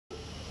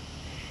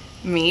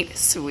Meet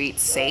sweet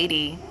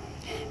Sadie.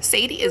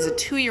 Sadie is a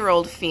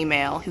 2-year-old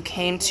female who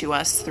came to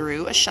us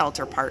through a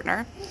shelter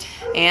partner,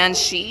 and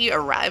she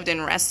arrived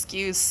in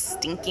rescue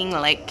stinking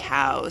like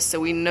cows. So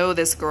we know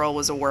this girl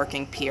was a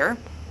working peer.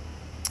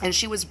 And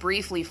she was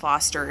briefly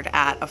fostered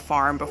at a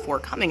farm before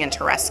coming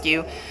into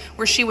rescue,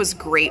 where she was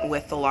great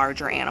with the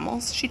larger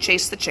animals. She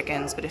chased the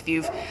chickens, but if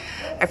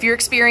you're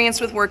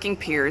experienced with working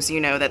peers, you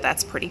know that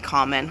that's pretty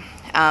common.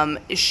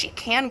 She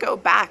can go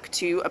back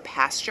to a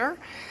pasture.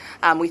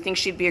 We think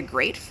she'd be a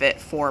great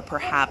fit for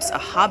perhaps a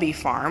hobby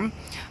farm,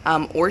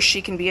 or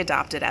she can be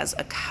adopted as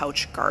a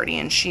couch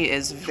guardian. She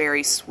is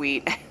very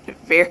sweet,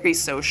 very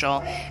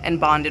social, and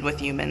bonded with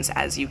humans,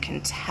 as you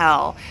can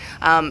tell.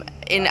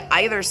 In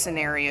either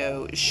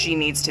scenario, she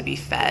needs to be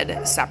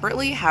fed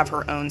separately, have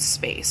her own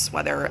space,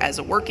 whether as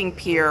a working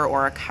peer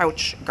or a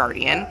couch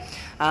guardian.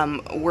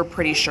 We're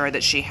pretty sure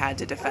that she had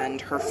to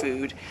defend her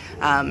food.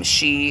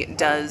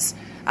 She's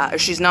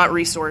not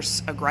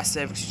resource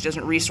aggressive. She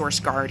doesn't resource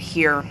guard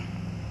here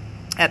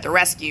at the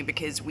rescue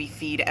because we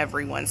feed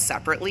everyone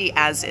separately,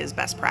 as is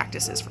best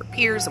practices for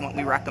peers and what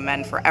we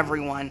recommend for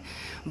everyone.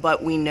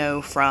 But we know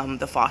from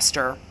the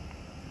foster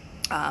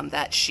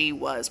that she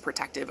was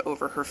protective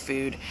over her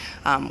food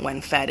when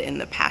fed in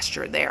the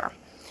pasture there.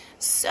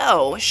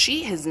 So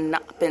she has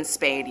not been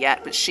spayed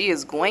yet, but she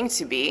is going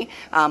to be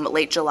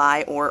late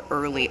July or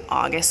early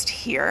August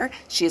here.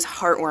 She is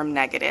heartworm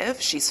negative.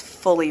 She's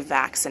fully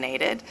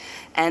vaccinated,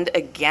 and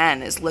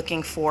again is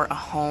looking for a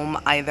home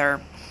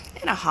either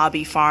in a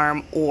hobby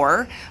farm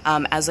or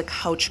as a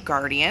couch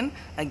guardian.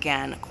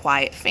 Again,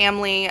 quiet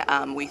family.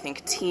 We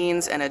think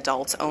teens and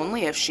adults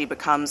only if she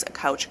becomes a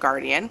couch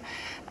guardian.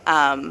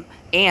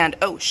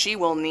 She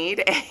will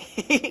need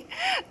a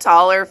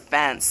taller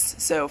fence.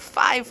 So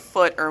 5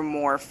 foot or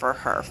more for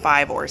her.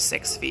 5 or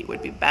 6 feet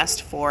would be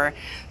best for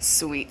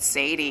sweet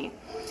Sadie.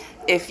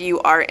 If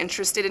you are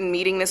interested in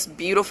meeting this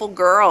beautiful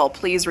girl,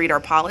 please read our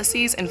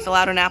policies and fill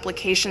out an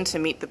application to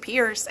meet the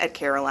peers at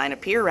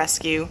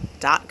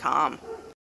CarolinaPeerRescue.com.